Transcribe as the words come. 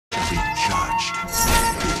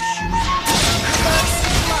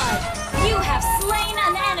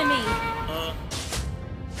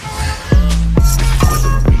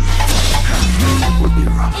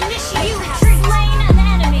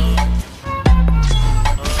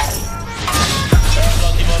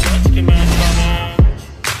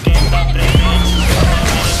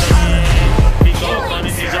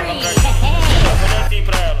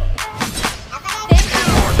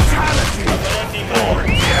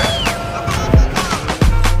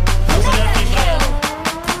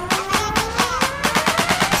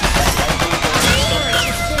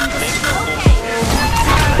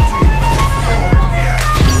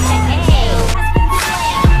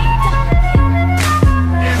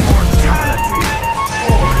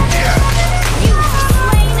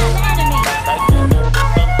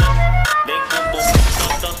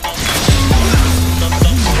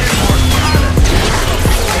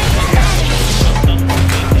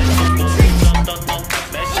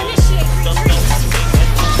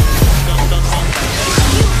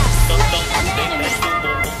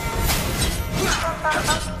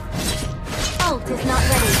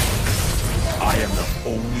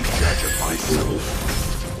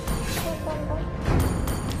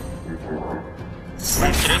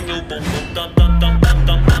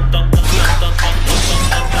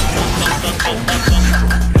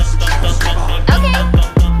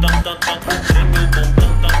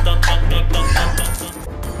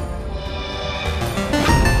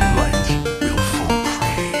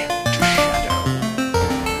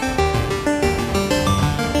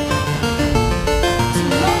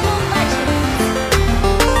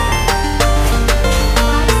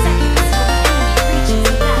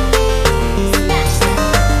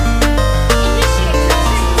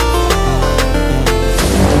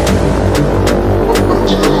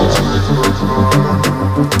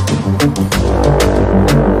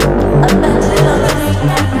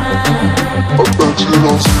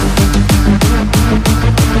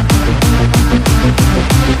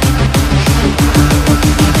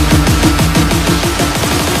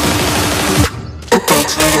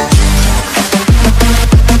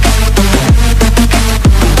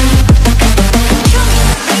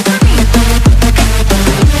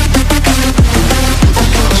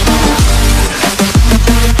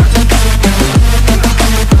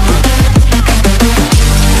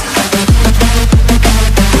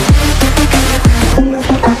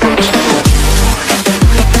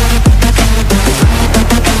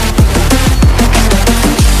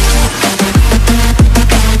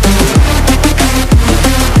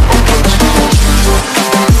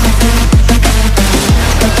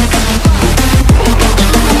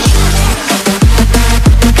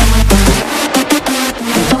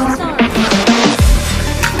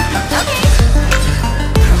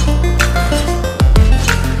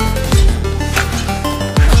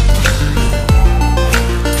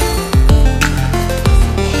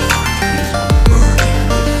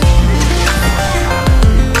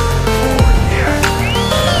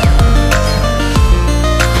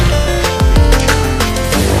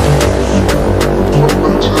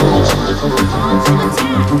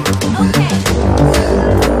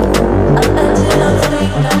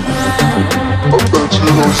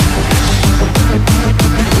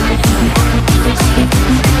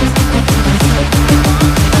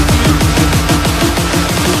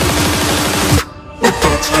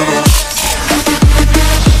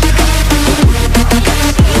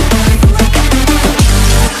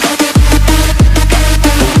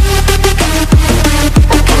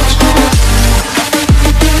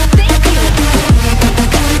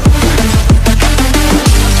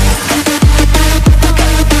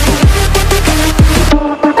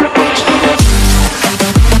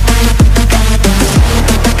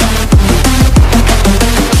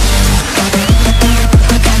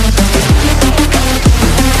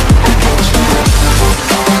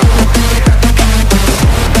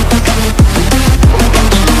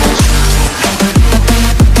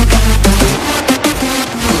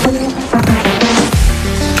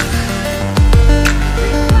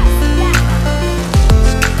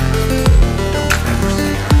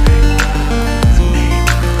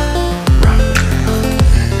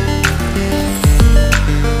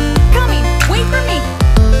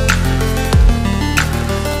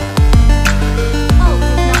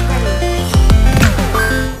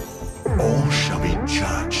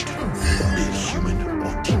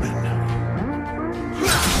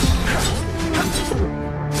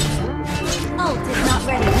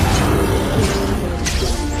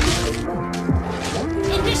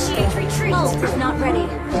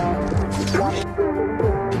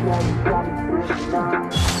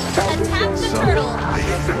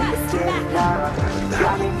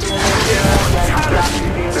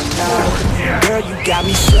Girl, you got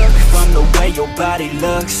me shook from the way your body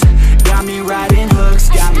looks. Got me riding hooks,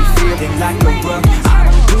 got me feeling like a book. I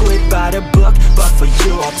don't do it by the book, but for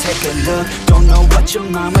you I'll take a look. Don't know what your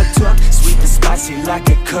mama took, sweet and spicy like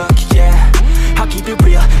a cook, yeah. I'll keep it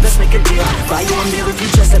real, let's make a deal. Buy you a meal if you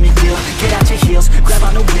just let me feel. Get out your heels, grab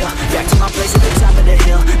on the wheel. Back to my place at the top of the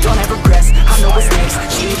hill. Don't have regrets, I know what's next.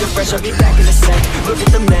 She need a fresh, I'll be back in a sec. Look at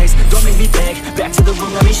the legs, don't make me beg. Back to the room,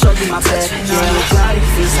 let me show you my bed. Yeah, your body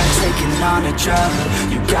feels like taking on a drug.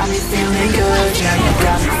 You got me feeling good, yeah, you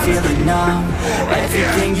got me feeling numb.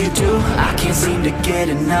 Everything you do, I can't seem to get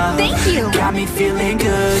enough. Thank you. Got me feeling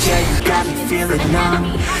good, yeah, you got me feeling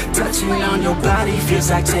numb. Touching on your body feels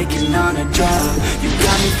like taking on a drug. You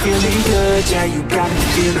got me feeling good, yeah, you got me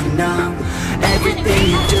feeling numb.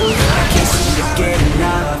 Everything you do, I can't seem to get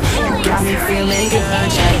enough. You got me feeling good,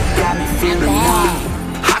 yeah, you got me feeling numb.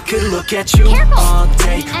 I could look at you all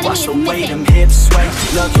day, watch the way them hips sway.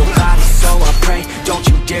 Love your body, so I pray, don't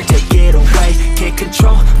you dare take it away. Can't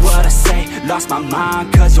control what I say, lost my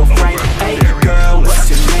mind cause you're frame. Hey girl, what's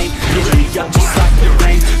your name? Hit me up just like the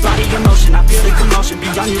rain. Body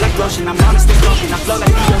on you like lotion. I'm honest and broken, I flow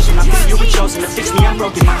like the ocean. I'm you were chosen to fix me, I'm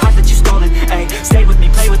broken. My heart that you stolen, ayy. Stay with me,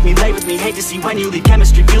 play with me, lay with me. Hate to see when you leave,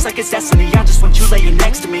 chemistry feels like it's destiny. I just want you laying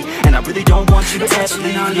next to me, and I really don't want you to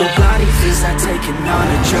touching on your body feels like taking on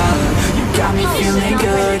a drug. You got me feeling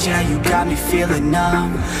good, yeah, you got me feeling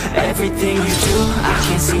numb. Everything you do, I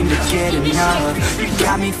can't seem to get enough. You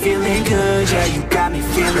got me feeling good, yeah, you got me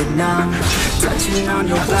feeling numb. Touching on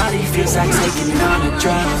your body feels like taking on a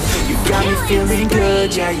drug. You got me feeling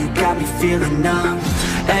good, yeah, you got me feeling numb.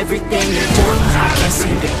 Everything you do, I can't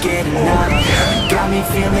seem to get enough. You got me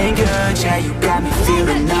feeling good, yeah, you got me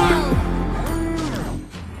feeling numb.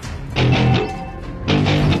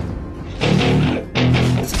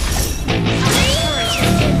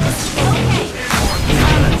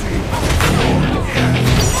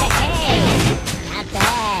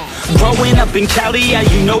 Growing up in Cali, yeah,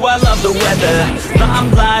 you know I love the weather. I'm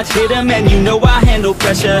blind, hit 'em, and you know I handle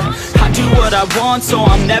pressure. I do what I want, so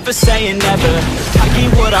I'm never saying never. I get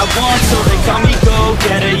what I want, so they call me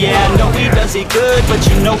go-getter. Yeah, I know he does it good, but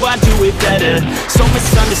you know I do it better. So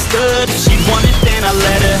misunderstood, if she wanted, then I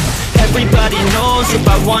let her. Everybody knows if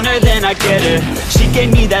I want her, then I get her. She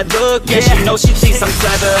gave me that look, yeah, she knows she thinks I'm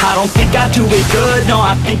clever. I don't think I do it good, no,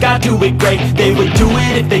 I think I do it great. They would do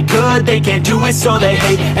it if they could, they can't do it, so they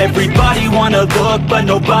hate. Everybody wanna look, but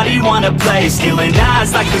nobody wanna play. Stealing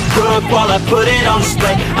eyes like a crook while I put it on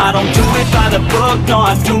display. I don't do it by the book, no,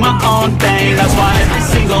 I do my own thing. That's why every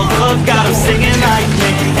single hook got them singing like me.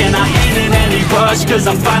 And I ain't in any rush, cause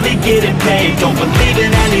I'm finally getting paid. Don't believe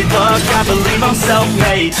in any luck, I believe I'm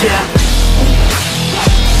self-made, yeah.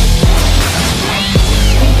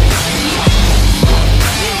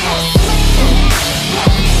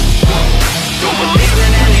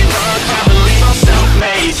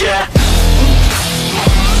 Yeah.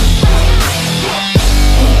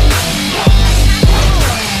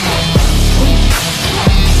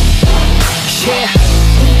 Yeah,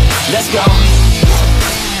 let's go.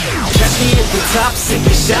 Catch me at the top,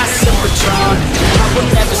 sipping shots of Patron. I will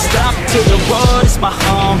never stop till the road is my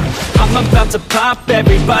home. I'm about to pop,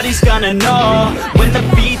 everybody's gonna know. When the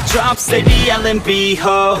beat drops, they be yelling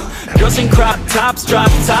B-ho. Girls in crop tops,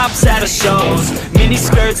 drop tops at our shows. Mini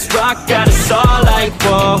skirts rock, got us all like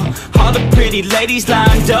whoa. All the pretty ladies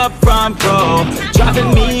lined up front row.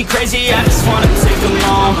 Driving me crazy, I just wanna take them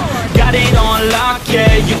home. Got it on lock,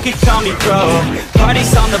 yeah, you could call me pro.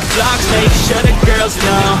 Parties on the blocks, make sure the girls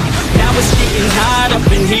know. Now it's getting hot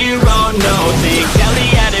up in here, oh no. Think Kelly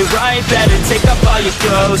had it right, better take off all your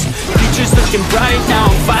clothes. Future's looking bright, now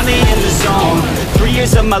I'm finally in the zone. 3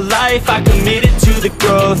 years of my life, I committed to the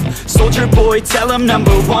growth. Soldier boy, tell him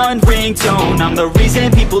 #1 ringtone. I'm the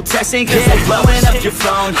reason people texting, cause they're blowing up your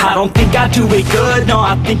phone. I don't think I do it good, no,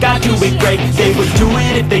 I think I do it great. They would do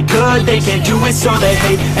it if they could, they can't do it, so they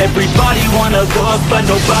hate. Everybody wanna look, but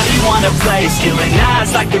nobody wanna play. Stealing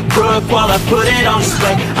eyes like a crook while I put it on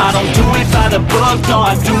display. I don't do it by the book, no,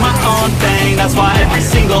 I do my own thing. That's why every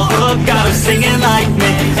single hook got them singing like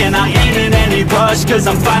me. And I ain't in any rush, cause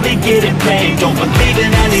I'm finally getting paid. Don't believe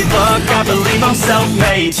in any luck, I believe I'm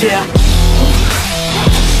self-made, yeah.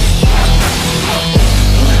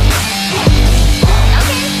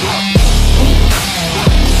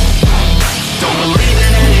 Don't believe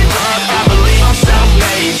in any luck, I believe I'm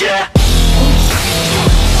self-made, yeah.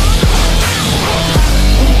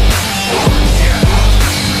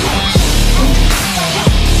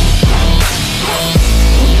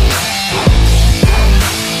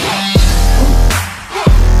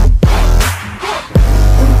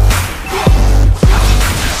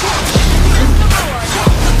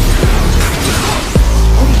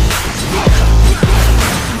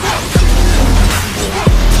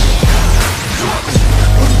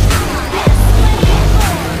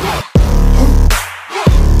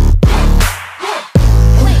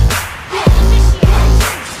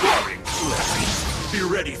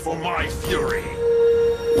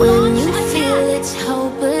 When you feel it's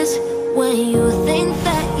hopeless, when you think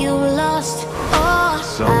that you lost, oh,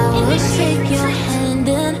 I will take you